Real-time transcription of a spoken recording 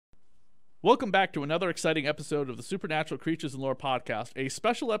Welcome back to another exciting episode of the Supernatural Creatures and Lore podcast, a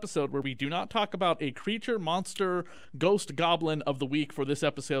special episode where we do not talk about a creature, monster, ghost, goblin of the week for this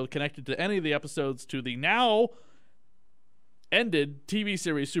episode connected to any of the episodes to the now ended TV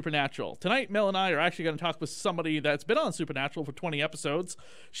series Supernatural. Tonight, Mel and I are actually going to talk with somebody that's been on Supernatural for 20 episodes.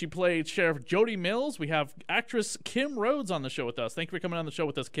 She played Sheriff Jody Mills. We have actress Kim Rhodes on the show with us. Thank you for coming on the show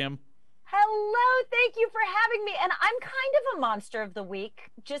with us, Kim. Hello, thank you for having me. And I'm kind of a monster of the week,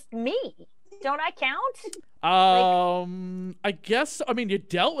 just me. Don't I count? I guess, I mean, you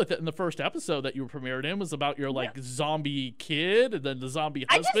dealt with it in the first episode that you were premiered in, was about your, like, zombie kid and then the zombie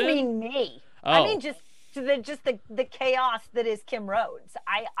husband. I just mean me. Oh. I mean just the chaos that is Kim Rhodes.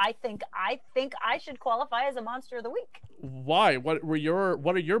 I think I should qualify as a monster of the week. Why? What are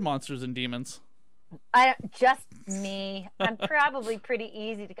your monsters and demons? Just me. I'm probably pretty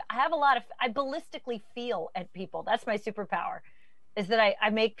easy to. I ballistically feel at people. That's my superpower, is that I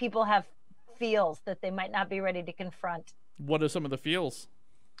make people have feels that they might not be ready to confront. What are some of the feels?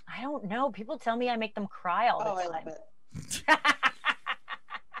 I don't know. People tell me I make them cry all the time. I love it.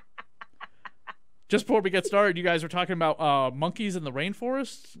 Just before we get started, you guys were talking about monkeys in the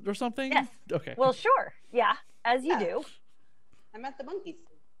rainforest or something? Yes. Okay. Well, sure. Yeah, as you do. I'm at the monkeys.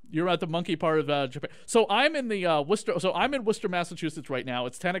 You're at the monkey part of Japan. So I'm in the Worcester. So I'm in Worcester, Massachusetts right now.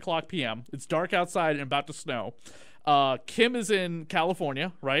 It's 10:00 p.m. It's dark outside and about to snow. Kim is in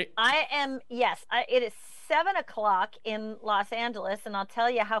California, right? I am. Yes. It is 7:00 in Los Angeles, and I'll tell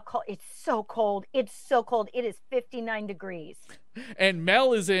you how cold. It's so cold. It's so cold. It is 59 degrees. And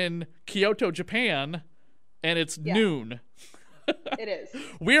Mel is in Kyoto, Japan, and it's noon. It is.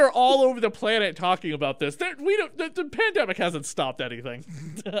 We are all over the planet talking about this. The pandemic hasn't stopped anything.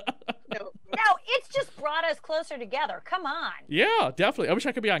 No, it's just brought us closer together. Come on. Yeah, definitely. I wish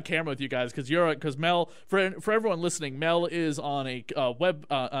I could be on camera with you guys because Mel, for everyone listening, Mel is on a web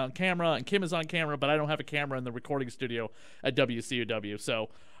camera and Kim is on camera, but I don't have a camera in the recording studio at WCUW. So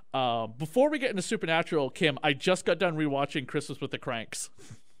before we get into Supernatural, Kim, I just got done rewatching Christmas with the Cranks.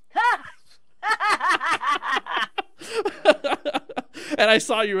 And I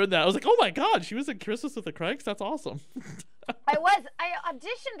saw you in that. I was like, oh my God, she was in Christmas with the Cranks? That's awesome. I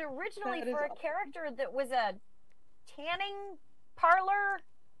auditioned originally for a character that was a tanning parlor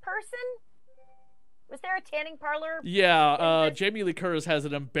person. Was there a tanning parlor? Yeah, Jamie Lee Curtis has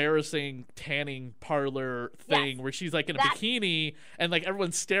an embarrassing tanning parlor thing where she's like in a bikini and like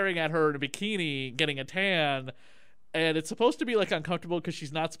everyone's staring at her in a bikini getting a tan. And it's supposed to be like uncomfortable because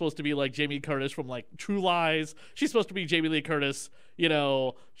she's not supposed to be like Jamie Lee Curtis from like True Lies. She's supposed to be Jamie Lee Curtis, you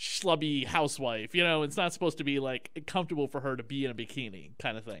know, schlubby housewife. You know, it's not supposed to be like comfortable for her to be in a bikini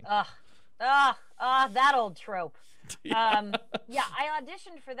kind of thing. That old trope. Yeah. I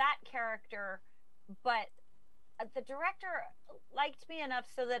auditioned for that character, but the director liked me enough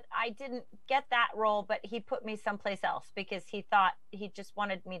so that I didn't get that role, but he put me someplace else because he thought he just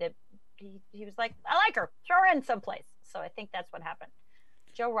wanted me to. He was like, I like her, throw her in someplace. So I think that's what happened.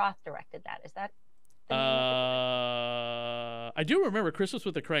 Joe Roth directed that. Is that the name of I do remember Christmas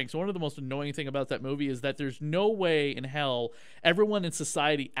with the Cranks. One of the most annoying thing about that movie is that there's no way in hell everyone in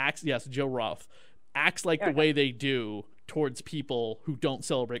society acts, yes, Joe Roth, acts like the way they do towards people who don't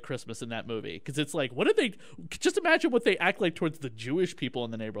celebrate Christmas in that movie. Because it's like, what did they, just imagine what they act like towards the Jewish people in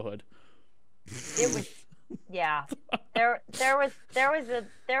the neighborhood. It was, yeah, there was a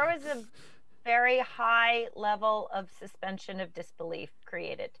very high level of suspension of disbelief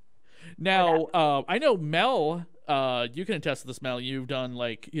created. Now, I know Mel, you can attest to this, Mel. You've done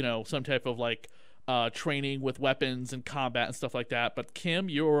like, you know, some type of like training with weapons and combat and stuff like that. But Kim,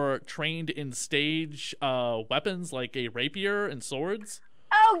 you're trained in stage weapons like a rapier and swords.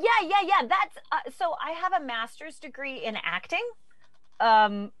 Oh yeah. That's so I have a master's degree in acting,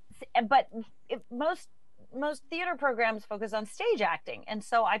 but most theater programs focus on stage acting, and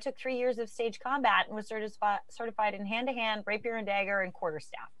so I took 3 years of stage combat and was certified in hand-to-hand, rapier and dagger, and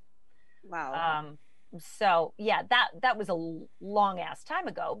quarterstaff. Wow. So yeah, that was a long ass time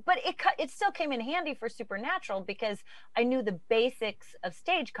ago, but it still came in handy for Supernatural because I knew the basics of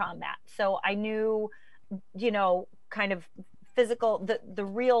stage combat. So I knew, you know, kind of physical, the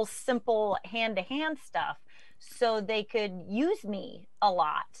real simple hand-to-hand stuff, so they could use me a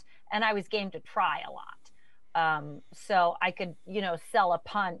lot, and I was game to try a lot. So I could, you know, sell a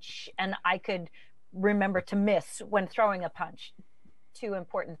punch, and I could remember to miss when throwing a punch. Two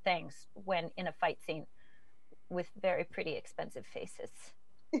important things when in a fight scene with very pretty expensive faces.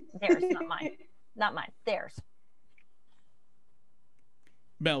 Theirs, not mine. Not mine. Theirs.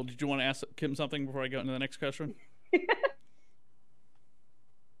 Mel, did you want to ask Kim something before I go into the next question?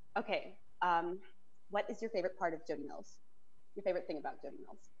 Okay. What is your favorite part of Jody Mills? Your favorite thing about Jody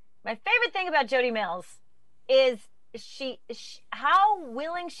Mills? My favorite thing about Jody Mills is how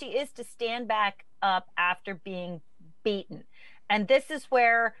willing she is to stand back up after being beaten. And this is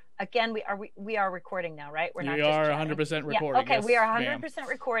where, again, we are recording now, right? We're not just chatting. 100% recording. Yeah, okay, yes, we are ma'am. 100%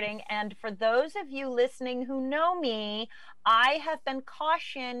 recording. And for those of you listening who know me, I have been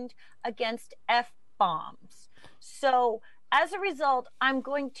cautioned against F-bombs. So as a result, I'm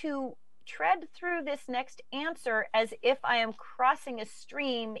going to tread through this next answer as if I am crossing a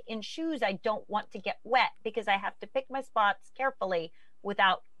stream in shoes I don't want to get wet, because I have to pick my spots carefully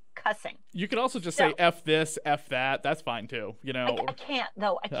without cussing. You could also just say F this, F that. That's fine too. You know. I can't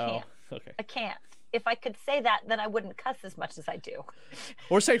though. I can't. Oh, okay. I can't. If I could say that, then I wouldn't cuss as much as I do.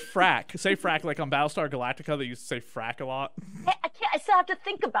 Or say frack. Say frack, like on Battlestar Galactica, they used to say frack a lot. I can't. I still have to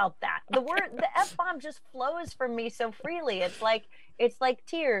think about that. The F-bomb just flows from me so freely. It's like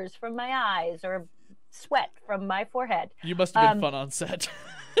tears from my eyes or sweat from my forehead. You must have been fun on set.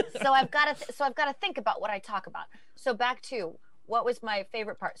 So I've got to think about what I talk about. So back to what was my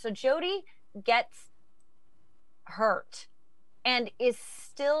favorite part. So Jody gets hurt and is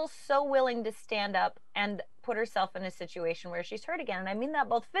still so willing to stand up and put herself in a situation where she's hurt again. And I mean that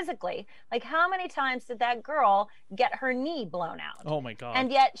both physically. Like, how many times did that girl get her knee blown out? Oh my God.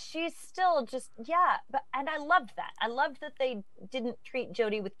 And yet she's still just, and I loved that. I loved that they didn't treat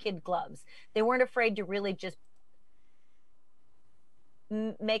Jody with kid gloves. They weren't afraid to really just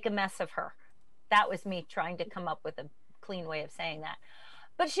make a mess of her. That was me trying to come up with a clean way of saying that.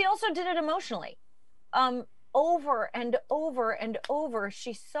 But she also did it emotionally. Over and over and over,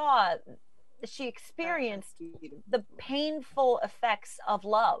 she experienced the painful effects of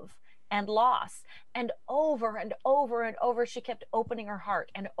love and loss. And over and over and over, she kept opening her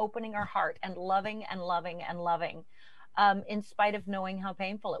heart and loving and loving and loving, in spite of knowing how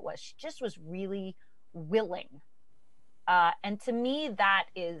painful it was. She just was really willing. And to me, that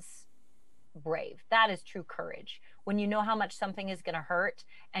is brave. That is true courage. When you know how much something is going to hurt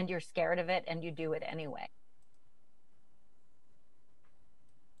and you're scared of it and you do it anyway.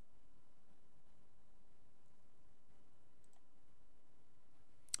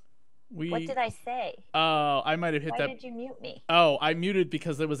 What did I say? Oh, I might have hit that. Why did you mute me? Oh, I muted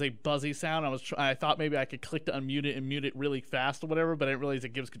because there was a buzzy sound. I thought maybe I could click to unmute it and mute it really fast or whatever, but I didn't realize it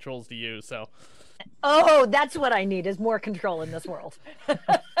gives controls to you. So. Oh, that's what I need, is more control in this world.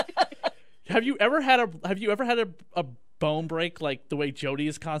 Have you ever had a bone break like the way Jody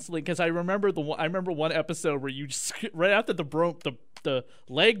is constantly? Because I remember one episode where you just right after the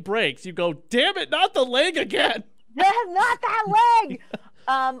leg breaks, you go, "Damn it, not the leg again!" Not that leg.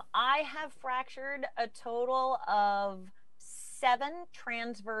 I have fractured a total of 7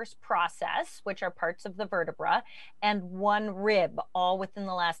 transverse process, which are parts of the vertebra, and 1 rib, all within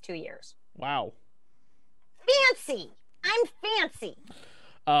the last 2 years. Wow. Fancy. I'm fancy.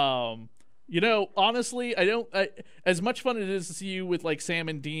 You know, honestly, as much fun it is to see you with like Sam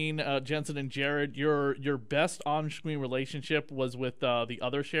and Dean, Jensen and Jared, your best on-screen relationship was with the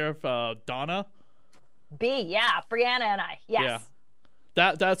other sheriff, Donna. Brianna and I. Yes. Yeah.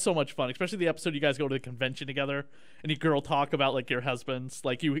 That's so much fun, especially the episode you guys go to the convention together and you girl talk about like your husband's,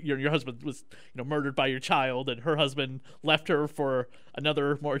 like your husband was, you know, murdered by your child and her husband left her for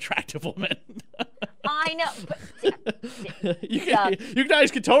another more attractive woman. I know, but you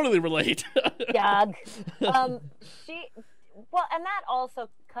guys can totally relate. Doug. Well, and that also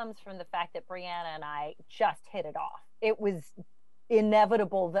comes from the fact that Brianna and I just hit it off. It was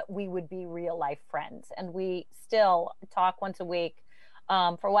inevitable that we would be real life friends, and we still talk once a week.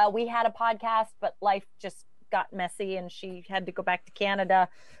 For a while we had a podcast, but life just got messy and she had to go back to Canada.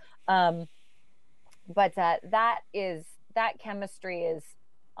 But that chemistry is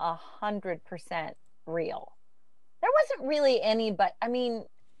 100% real. There wasn't really any, but I mean,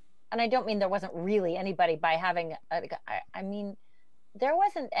 and I don't mean there wasn't really anybody by having, I mean, there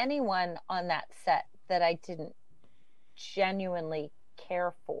wasn't anyone on that set that I didn't genuinely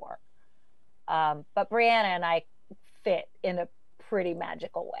care for. But Brianna and I fit in a pretty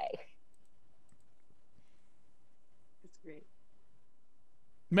magical way. That's great.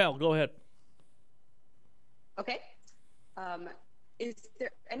 Mel, go ahead. Okay. Is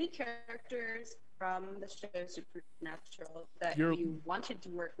there any characters from the show Supernatural that you wanted to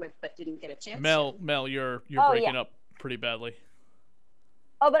work with but didn't get a chance to? Mel, you're breaking up pretty badly.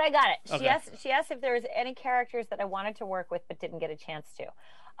 Oh, but I got it. Okay. She asked if there was any characters that I wanted to work with but didn't get a chance to.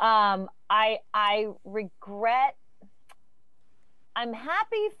 I regret. I'm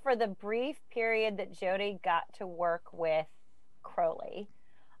happy for the brief period that Jody got to work with Crowley.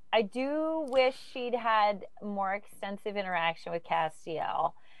 I do wish she'd had more extensive interaction with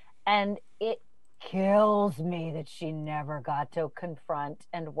Castiel, and it kills me that she never got to confront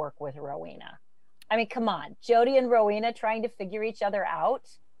and work with Rowena. I mean, come on, Jodie and Rowena trying to figure each other out.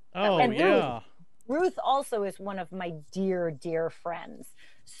 Oh, and yeah. Ruth also is one of my dear, dear friends.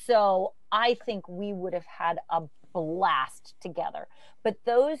 So I think we would have had a blast together. But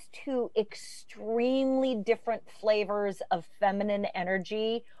those two extremely different flavors of feminine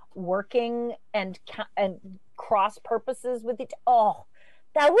energy working and cross purposes with each, oh,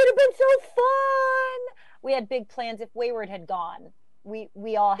 that would have been so fun. We had big plans if Wayward had gone.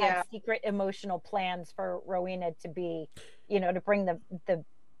 We all had secret emotional plans for Rowena to be, to bring the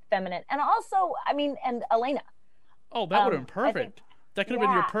feminine, and also, I mean, and Elena. Oh, that would have been perfect. That could have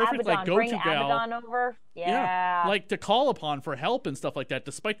been your perfect Abaddon, go-to gal. Abaddon over. Yeah, like to call upon for help and stuff like that.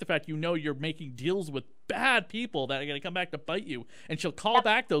 Despite the fact you're making deals with bad people that are going to come back to bite you, and she'll call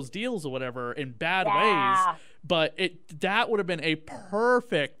back those deals or whatever in bad ways. But that would have been a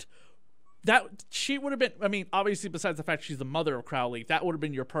perfect. That she would have been. I mean, obviously, besides the fact she's the mother of Crowley, that would have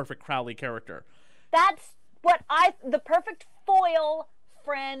been your perfect Crowley character. That's what the perfect foil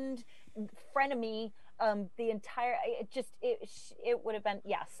friend, frenemy. The entire, it would have been,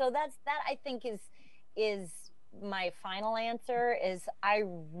 so that I think is my final answer. Is I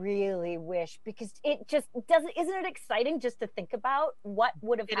really wish, because it just isn't it exciting just to think about what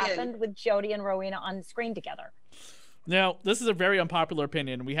would have happened with Jodie and Rowena on screen together. Now, this is a very unpopular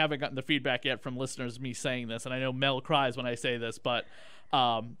opinion. We haven't gotten the feedback yet from listeners, me saying this, and I know Mel cries when I say this, but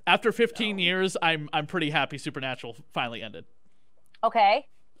after 15 years, I'm pretty happy Supernatural finally ended. Okay.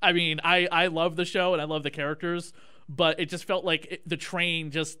 I mean, I love the show and I love the characters, but it just felt like the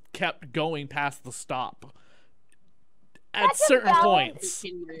train just kept going past the stop at certain points.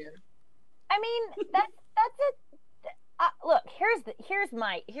 I mean, that's it. Look,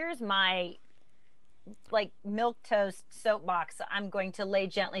 here's my like milquetoast soapbox I'm going to lay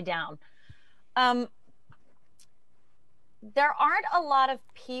gently down. There aren't a lot of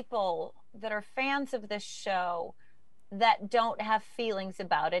people that are fans of this show that don't have feelings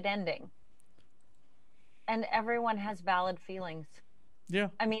about it ending. And everyone has valid feelings. Yeah.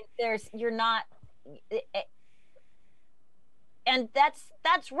 I mean, and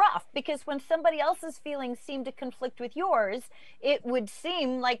that's rough, because when somebody else's feelings seem to conflict with yours, it would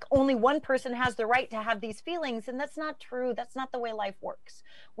seem like only one person has the right to have these feelings, and that's not true. That's not the way life works.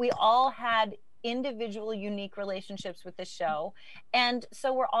 We all had individual, unique relationships with this show, and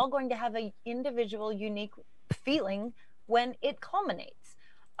so we're all going to have an individual, unique feeling when it culminates.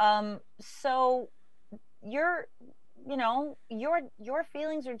 So your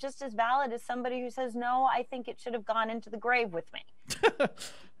feelings are just as valid as somebody who says, no, I think it should have gone into the grave with me.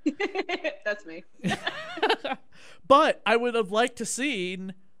 That's me. But I would have liked to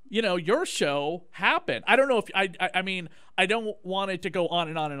seen, your show happen. I don't know if I mean, I don't want it to go on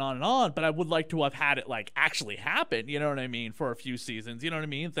and on and on and on, but I would like to have had it like actually happen. You know what I mean? For a few seasons, you know what I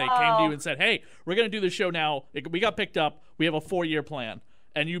mean? If they came to you and said, hey, we're going to do this show now. We got picked up. We have a 4-year plan.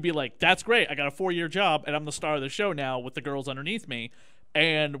 And you'd be like, that's great. I got a 4-year job and I'm the star of the show now with the girls underneath me.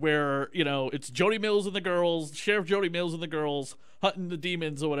 And where, it's Jody Mills and the girls, Sheriff Jody Mills and the girls hunting the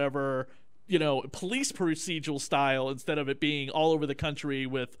demons or whatever, police procedural style, instead of it being all over the country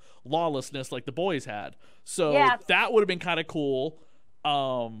with lawlessness like the boys had. So that would have been kind of cool.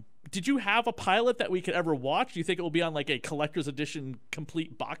 Did you have a pilot that we could ever watch? Do you think it will be on like a collector's edition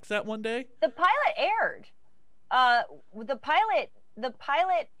complete box set one day? The pilot aired. The pilot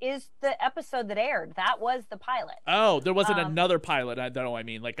is the episode that aired. That was the pilot. Oh, there wasn't another pilot. I don't know. I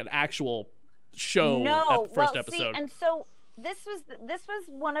mean, like an actual show. First episode. See, and so this is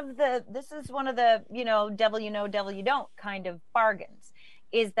one of the devil you know, devil you don't kind of bargains.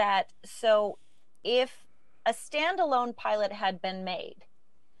 Is that so? If a standalone pilot had been made,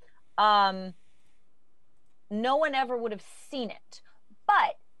 no one ever would have seen it,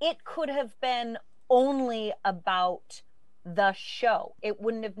 but it could have been only about the show. It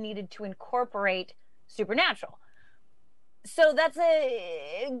wouldn't have needed to incorporate Supernatural. So that's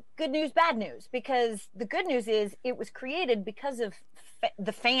a good news, bad news, because the good news is it was created because of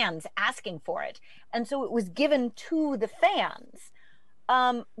the fans asking for it. And so it was given to the fans.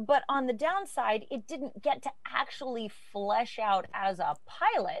 But on the downside, it didn't get to actually flesh out as a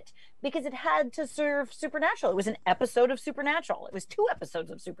pilot because it had to serve Supernatural. It was an episode of Supernatural. It was 2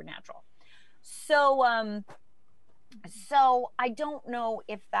 episodes of Supernatural. So I don't know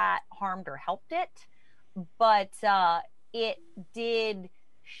if that harmed or helped it, but it did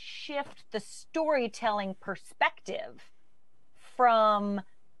shift the storytelling perspective from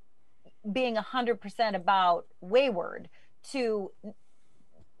being 100% about Wayward to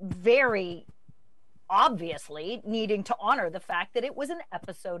very obviously needing to honor the fact that it was an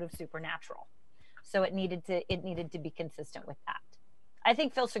episode of Supernatural. So it needed to be consistent with that. I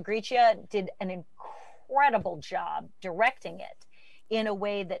think Phil Segricia did an incredible job directing it in a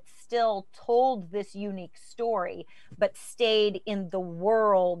way that still told this unique story, but stayed in the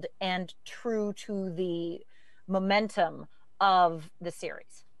world and true to the momentum of the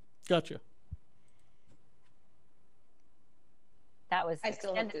series. Gotcha. That was. I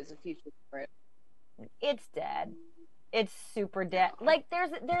still hope there's a future for it. It's dead. It's super dead. Like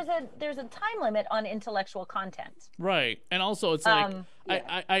there's a time limit on intellectual content. Right. And also it's like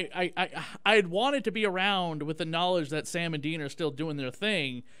I'd want it to be around with the knowledge that Sam and Dean are still doing their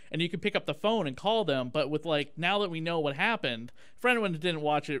thing and you can pick up the phone and call them, but with like now that we know what happened, for anyone who didn't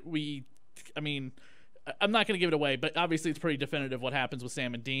watch it, I'm not going to give it away, but obviously it's pretty definitive what happens with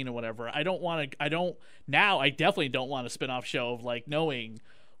Sam and Dean or whatever. I definitely don't want a spin-off show of like knowing,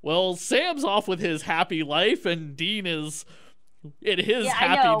 well, Sam's off with his happy life and Dean is in his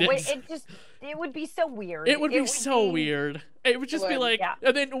happiness. I know. It would be so weird. It would be so weird. It would just be like, yeah.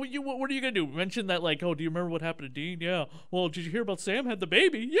 And then what are you going to do? Mention that like, oh, do you remember what happened to Dean? Yeah. Well, did you hear about Sam had the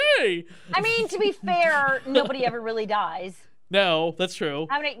baby? Yay! I mean, to be fair, nobody ever really dies. No, that's true.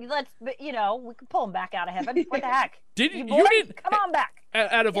 I mean, we can pull him back out of heaven. What the heck? You didn't come on back.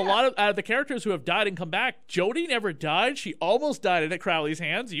 Out of out of the characters who have died and come back, Jodie never died. She almost died at Crowley's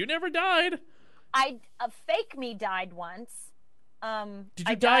hands. You never died. Fake me died once. Did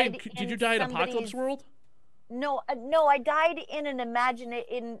you die in Apocalypse World? No, I died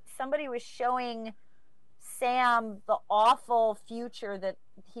in somebody was showing Sam the awful future that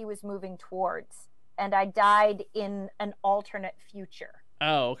he was moving towards. And I died in an alternate future.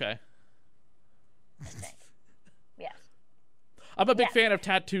 Oh, okay. I think. Yes. I'm a big fan of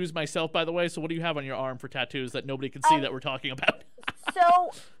tattoos myself, by the way. So what do you have on your arm for tattoos that nobody can see that we're talking about?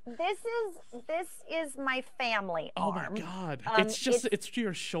 So this is my family arm. Oh my God. It's to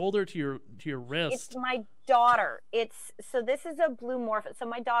your shoulder, to your wrist. It's my daughter. This is a blue morph. So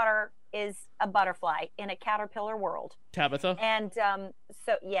my daughter is a butterfly in a caterpillar world. Tabitha? And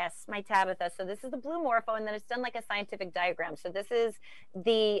so yes, my Tabitha. So this is the blue morpho, and then it's done like a scientific diagram. So this is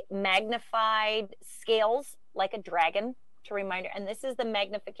the magnified scales like a dragon to remind her. And this is the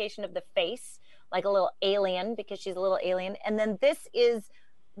magnification of the face, like a little alien, because she's a little alien. And then this is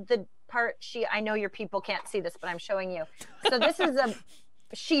the part I know your people can't see this, but I'm showing you. So this is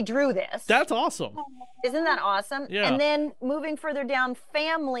she drew this. That's awesome. Isn't that awesome? Yeah. And then moving further down,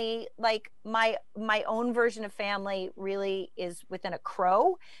 family, like my own version of family really is within a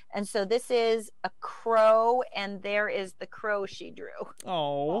crow. And so this is a crow, and there is the crow she drew.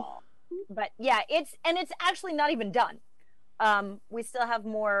 Oh. But yeah, it's actually not even done. We still have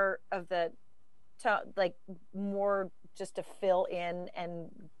more of the more just to fill in and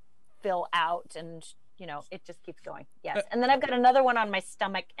fill out, and it just keeps going. Yes. And then I've got another one on my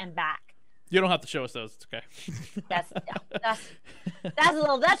stomach and back. You don't have to show us those. It's okay. That's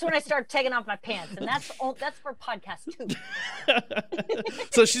when I start taking off my pants, and that's for podcast 2.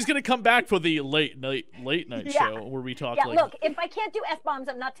 So she's gonna come back for the late night show where we talk. Yeah, look, if I can't do F-bombs,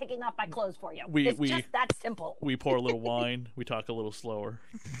 I'm not taking off my clothes for you. It's just that simple. We pour a little wine. We talk a little slower.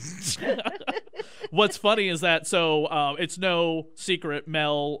 What's funny is that it's no secret,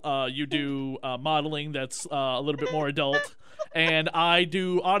 Mel. You do modeling that's a little bit more adult. And I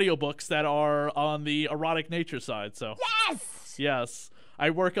do audiobooks that are on the erotic nature side. So yes, I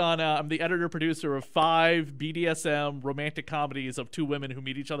work on. I'm the editor producer of 5 BDSM romantic comedies of 2 women who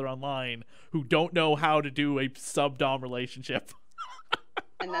meet each other online who don't know how to do a sub-dom relationship.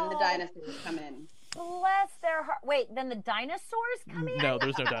 And then the dinosaurs come in. Bless their heart. Wait, then the dinosaurs come in? No,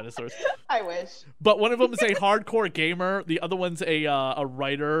 there's no dinosaurs. I wish. But one of them is a hardcore gamer. The other one's a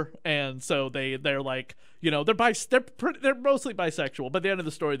writer, and so they're like, they're mostly bisexual. But at the end of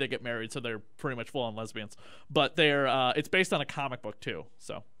the story, they get married, so they're pretty much full on lesbians. But it's based on a comic book too.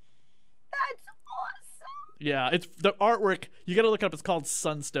 So that's awesome. Yeah, it's the artwork. You got to look it up. It's called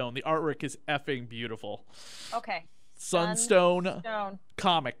Sunstone. The artwork is effing beautiful. Okay. Sunstone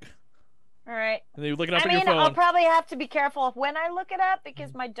comic. All right. And you look it up on your phone. I'll probably have to be careful when I look it up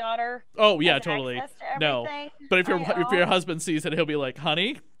because my daughter. Oh yeah, totally. Access to no, but if your husband sees it, he'll be like,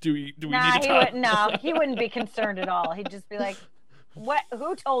 "Honey, do we need to talk?" No, he wouldn't be concerned at all. He'd just be like, "What?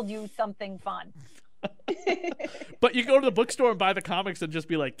 Who told you something fun?" But you go to the bookstore and buy the comics and just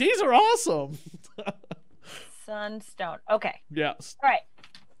be like, "These are awesome." Sunstone. Okay. Yes. All right.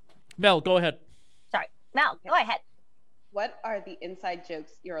 Mel, go ahead. Sorry, Mel, go ahead. What are the inside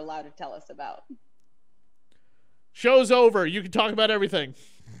jokes you're allowed to tell us about? Show's over. You can talk about everything.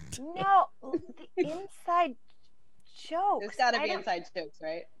 No, the inside jokes. There's got to be inside jokes,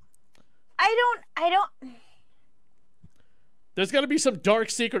 right? I don't. There's got to be some dark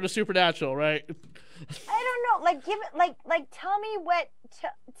secret of Supernatural, right? I don't know. Like, give it, like, tell me what,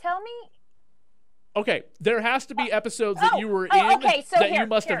 tell me. Okay, there has to be episodes that you were in okay, so that you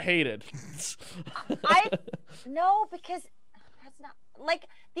must have hated. No, because that's not, like,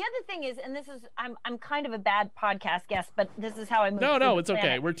 the other thing is, and this is, I'm kind of a bad podcast guest, but this is how I move. No, it's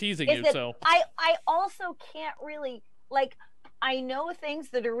okay. We're teasing you, so. I also can't really, like, I know things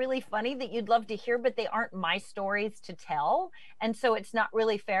that are really funny that you'd love to hear, but they aren't my stories to tell. And so it's not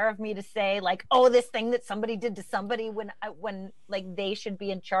really fair of me to say, like, oh, this thing that somebody did to somebody when like they should be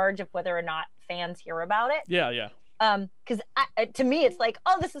in charge of whether or not fans hear about it. Yeah. Because to me, it's like,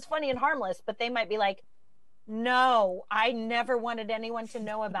 oh, this is funny and harmless, but they might be like, no, I never wanted anyone to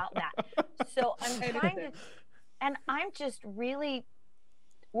know about that. So I'm trying to, and I'm just really,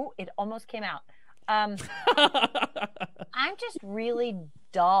 ooh, it almost came out. I'm just really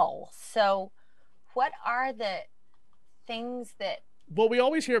dull. So what are the things that... Well, we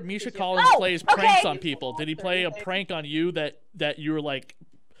always hear Misha Collins plays pranks on people. Did he play a prank on you that you were like,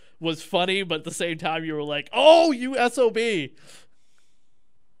 was funny, but at the same time you were like, oh, you SOB?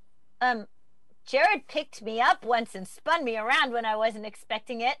 Jared picked me up once and spun me around when I wasn't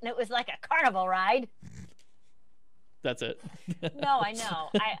expecting it, and it was like a carnival ride. That's it. No, I know.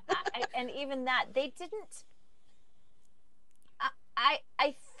 I and even that, they didn't. I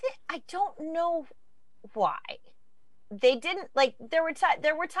don't know why they didn't, like, there were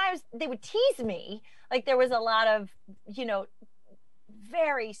times they would tease me, like there was a lot of, you know,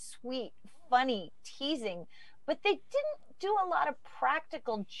 very sweet, funny teasing, but they didn't do a lot of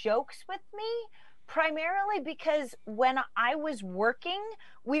practical jokes with me, primarily because when I was working,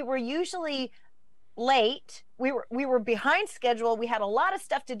 we were usually late. We were behind schedule. We had a lot of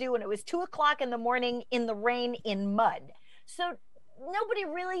stuff to do, and it was 2:00 in the morning in the rain in mud. So nobody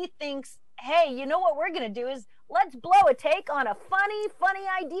really thinks, hey, you know what we're gonna do is let's blow a take on a funny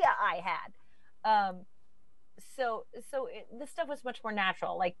idea I had. So this stuff was much more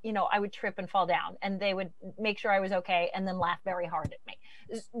natural. Like, you know, I would trip and fall down, and they would make sure I was okay, and then laugh very hard at me.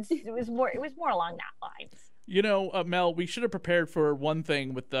 It was more along that lines. You know, Mel, we should have prepared for one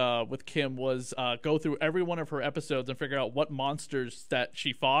thing with Kim, was go through every one of her episodes and figure out what monsters that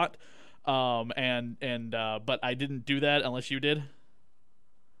she fought. But I didn't do that unless you did.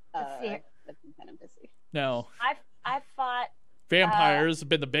 I've been kind of busy. No. I fought vampires have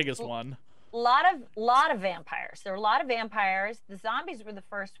been the biggest one. Lot of vampires. There were a lot of vampires. The zombies were the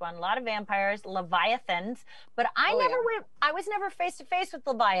first one. A lot of vampires, leviathans. But I was never face to face with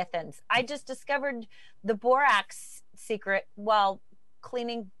leviathans. I just discovered the borax secret while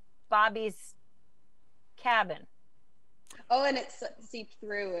cleaning Bobby's cabin. Oh, and it seeped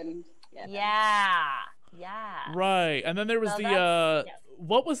through, and yeah. Right, and then there was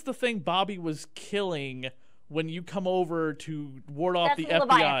what was the thing Bobby was killing when you come over to ward off the FBI?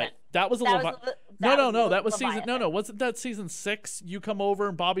 Leviathan. That was a Leviathan. No. That was Leviathan. season. No. Wasn't that season 6? You come over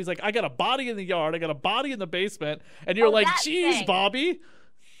and Bobby's like, I got a body in the yard. I got a body in the basement. And you're like, geez, thing. Bobby.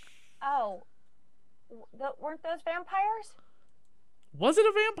 Oh, weren't those vampires? Was it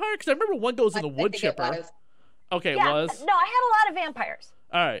a vampire? Because I remember one goes in the wood chipper. Okay, yeah, it was. No, I had a lot of vampires.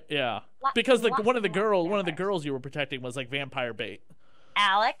 All right, yeah. Because one of the girls you were protecting was like vampire bait.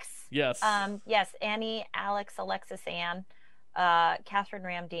 Alex. Yes. Yes, Annie, Alex, Alexis Ann, Catherine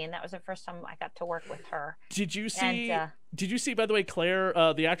Ramdeen. That was the first time I got to work with her. Did you see? Did you see, by the way, Claire,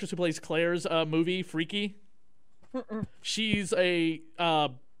 the actress who plays Claire's movie, Freaky? Mm-mm. She's a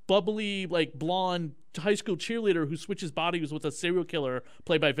bubbly, like blonde high school cheerleader who switches bodies with a serial killer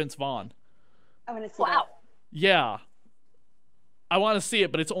played by Vince Vaughn. I want to see that. Yeah. I want to see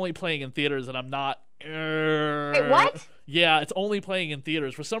it, but it's only playing in theaters, and I'm not. Wait, what? Yeah, it's only playing in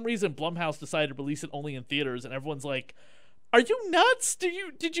theaters. For some reason, Blumhouse decided to release it only in theaters, and everyone's like, "Are you nuts? Did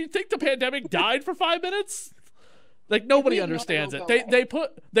you think the pandemic died for 5 minutes?" Like, nobody understands it. They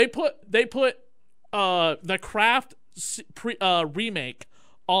put the Craft remake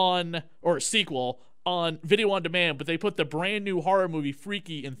on, or sequel on video on demand, but they put the brand new horror movie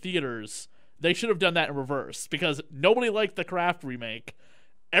Freaky in theaters. They should have done that in reverse, because nobody liked the Craft remake.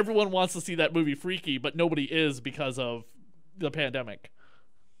 Everyone wants to see that movie Freaky, but nobody is because of the pandemic.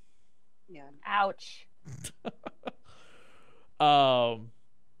 Yeah. Ouch. No,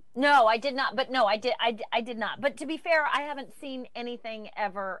 I did not. But no, I did not. But to be fair, I haven't seen anything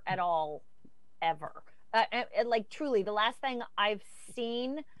ever at all, ever. Like, truly, the last thing I've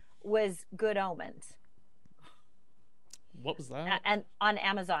seen was Good Omens. What was that? And on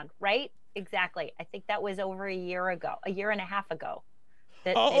Amazon, right? Exactly. I think that was over a year and a half ago.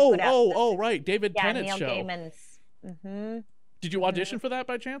 Right. David Tennant's Neil show. Gaiman's. Mm-hmm. Did you audition for that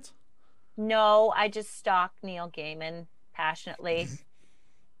by chance? No, I just stalk Neil Gaiman passionately,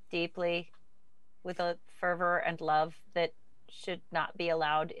 deeply. with a fervor and love that should not be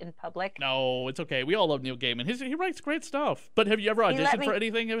allowed in public. No, it's okay. We all love Neil Gaiman. He writes great stuff. But have you ever auditioned for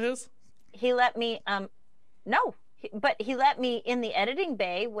anything of his? He let me, no, but he let me in the editing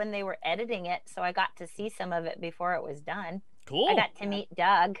bay when they were editing it, so I got to see some of it before it was done. Cool. I got to meet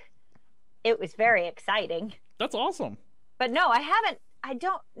Doug. It was very exciting. That's awesome. But no, I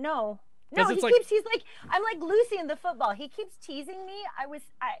don't know. No, he's like, I'm like Lucy in the football. He keeps teasing me.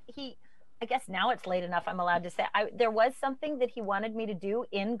 I guess now it's late enough. I'm allowed to say there was something that he wanted me to do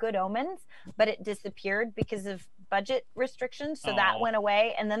in Good Omens, but it disappeared because of budget restrictions. So that went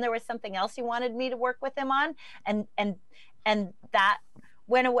away. And then there was something else he wanted me to work with him on. And that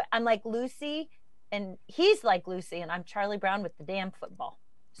went away. I'm like Lucy and he's like Lucy and I'm Charlie Brown with the damn football.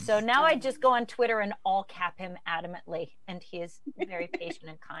 So now I just go on Twitter and all cap him adamantly. And he is very patient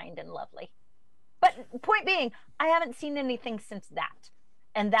and kind and lovely. But point being, I haven't seen anything since that.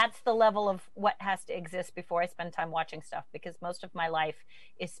 And that's the level of what has to exist before I spend time watching stuff, because most of my life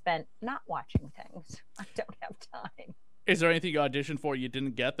is spent not watching things. I don't have time. Is there anything you auditioned for you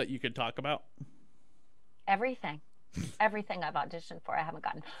didn't get that you could talk about? Everything. Everything I've auditioned for, I haven't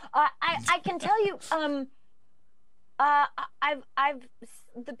gotten. I can tell you, I've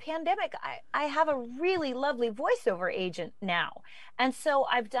the pandemic, I have a really lovely voiceover agent now. And so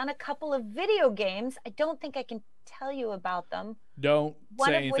I've done a couple of video games. I don't think I can tell you about them. Don't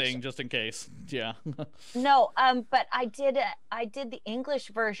say anything just in case. Yeah. No, but I did the English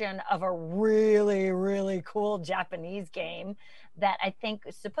version of a really, really cool Japanese game that I think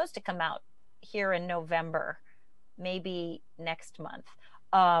is supposed to come out here in November, maybe next month.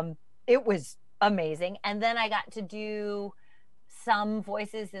 It was amazing. And then I got to do some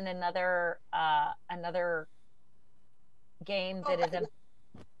voices in another game that is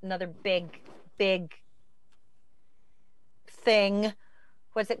another big thing.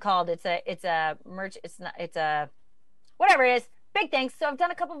 What's it called? It's a merch. It's a whatever it is. Big things. So I've done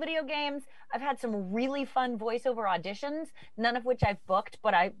a couple video games. I've had some really fun voiceover auditions, none of which I've booked,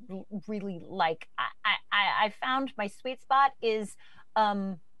 but I really like. I found my sweet spot is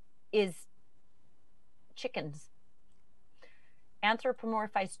chickens.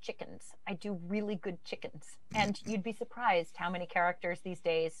 Anthropomorphized chickens. I do really good chickens. And you'd be surprised how many characters these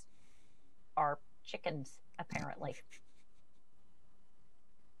days are chickens, apparently.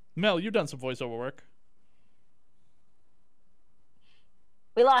 Mel, you've done some voiceover work.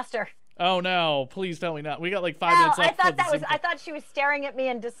 We lost her. Oh no, please tell me not. We got like 5 minutes left. I thought she was staring at me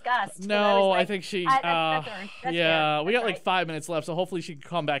in disgust. No, I think she that's yeah, we got right. like 5 minutes left, so hopefully she can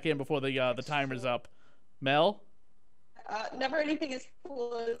come back in before the timer's up. Mel? Never anything as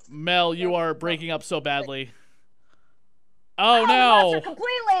cool as Mel, you are breaking up so badly. Oh no! We lost her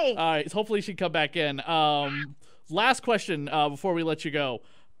completely. All right, hopefully she can come back in. Last question before we let you go.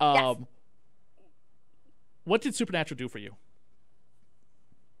 Yes. What did Supernatural do for you?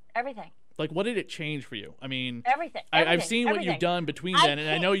 Everything. Like, what did it change for you? I mean, everything. I've seen what you've done between then, and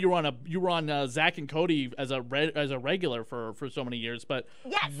I know you were on Zach and Cody as a regular for so many years. But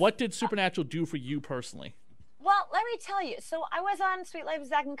yes. What did Supernatural do for you personally? Well, let me tell you. So I was on Sweet Life of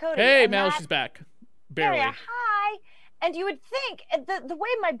Zach and Cody. Hey, Mel, she's back. Barely. Hi. And you would think the way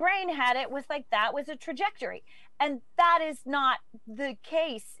my brain had it was like that was a trajectory. And that is not the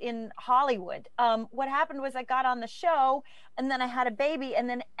case in Hollywood. What happened was I got on the show and then I had a baby and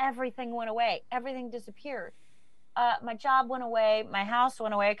then everything went away. Everything disappeared. My job went away. My house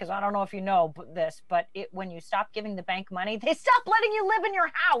went away because I don't know if you know this, but when you stop giving the bank money, they stop letting you live in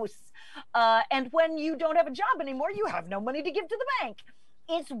your house. And when you don't have a job anymore, you have no money to give to the bank.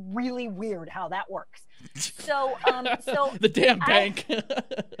 It's really weird how that works. So the damn bank.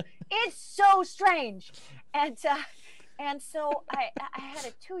 It's so strange. And so I had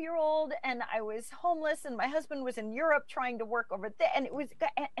a 2-year-old and I was homeless and my husband was in Europe trying to work over there. And it was,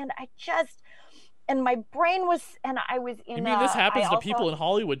 and my brain was, and I was in. You mean this happens to people in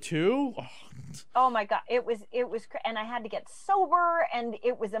Hollywood too? Oh my God. It was, and I had to get sober and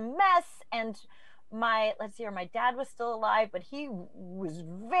it was a mess. And my dad was still alive, but he was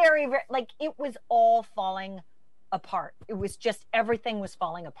very, very, like, it was all falling apart. It was just, everything was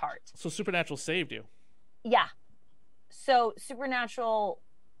falling apart. So Supernatural saved you. Yeah. So Supernatural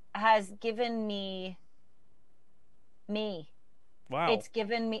has given me. Wow. It's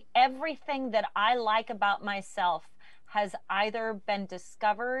given me everything that I like about myself has either been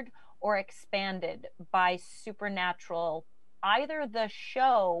discovered or expanded by Supernatural, either the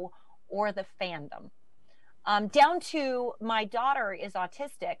show or the fandom. Down to my daughter is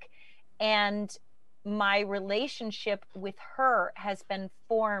autistic, and my relationship with her has been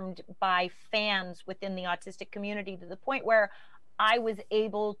formed by fans within the autistic community to the point where I was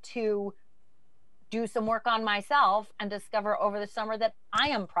able to do some work on myself and discover over the summer that I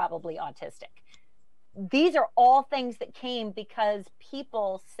am probably autistic. These are all things that came because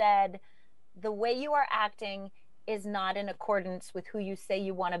people said, the way you are acting is not in accordance with who you say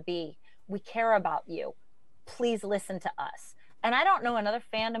you want to be. We care about you. Please listen to us. And I don't know another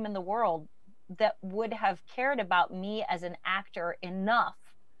fandom in the world that would have cared about me as an actor enough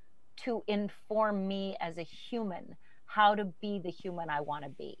to inform me as a human how to be the human I want to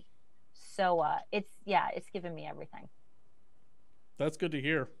be. So it's given me everything. That's good to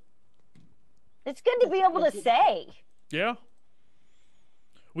hear. It's good to be able to say. Yeah.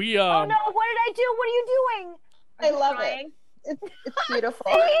 We oh no, what did I do? What are you doing? I love it. It's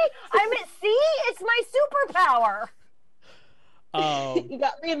beautiful. See, it's my superpower. You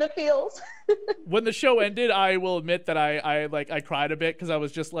got me in the feels. When the show ended, I will admit that I cried a bit because I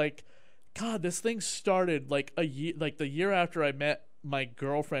was just like, God, this thing started like the year after I met my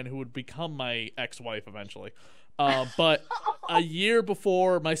girlfriend, who would become my ex-wife eventually. But a year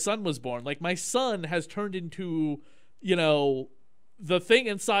before my son was born. Like, my son has turned into, the thing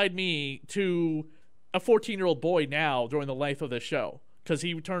inside me to a 14-year-old boy now during the life of this show, because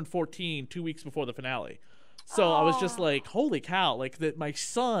he turned 14 2 weeks before the finale. So I was just like, holy cow, like that my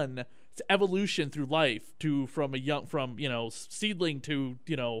son's evolution through life from seedling to,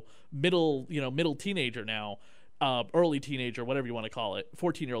 middle teenager now, early teenager, whatever you want to call it,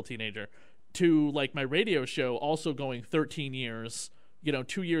 14-year-old teenager, to like my radio show also going 13 years,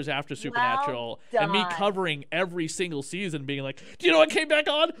 2 years after Supernatural, and me covering every single season, being like, do you know what came back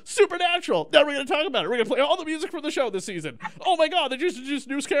on? Supernatural. Now we're going to talk about it. We're going to play all the music from the show this season. Oh my God, they just introduced a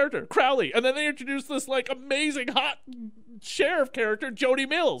new character, Crowley. And then they introduced this like amazing hot sheriff character, Jody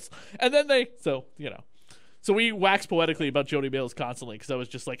Mills. And then so we wax poetically about Jody Mills constantly, because I was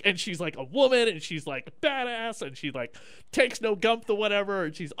just like, and she's like a woman, and she's like badass, and she like takes no gump to whatever,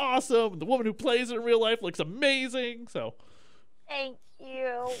 and she's awesome. And the woman who plays it in real life looks amazing. So thank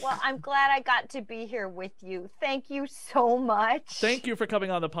you. Well, I'm glad I got to be here with you. Thank you so much. Thank you for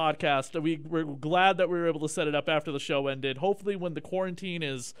coming on the podcast. We're glad that we were able to set it up after the show ended. Hopefully when the quarantine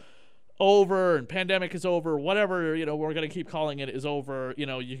is over and pandemic is over, whatever, we're going to keep calling it, is over, you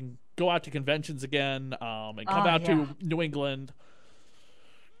can go out to conventions again, and come out to New England.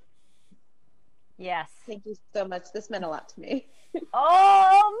 Yes. Thank you so much. This meant a lot to me.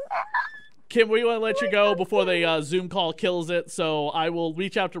 Oh, Kim, we want to let you go before the Zoom call kills it, so I will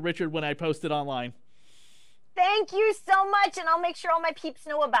reach out to Richard when I post it online. thank you so much, and I'll make sure all my peeps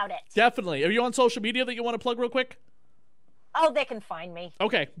know about it. Definitely. Are you on social media that you want to plug real quick? Oh, they can find me.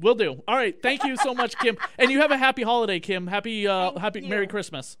 Okay, will do. All right, thank you so much, Kim. And you have a happy holiday, Kim. Happy Merry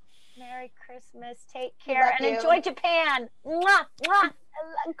Christmas. Merry Christmas. Take care and enjoy Japan. Mwah, mwah.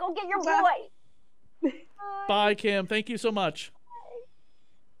 Go get your boy. Bye, Kim. Thank you so much.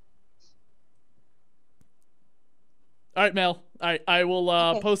 All right, Mel. All right, I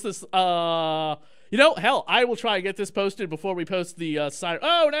will post this. Hell, I will try and get this posted before we post the side.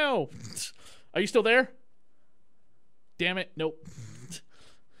 Oh, no. Are you still there? Damn it. Nope.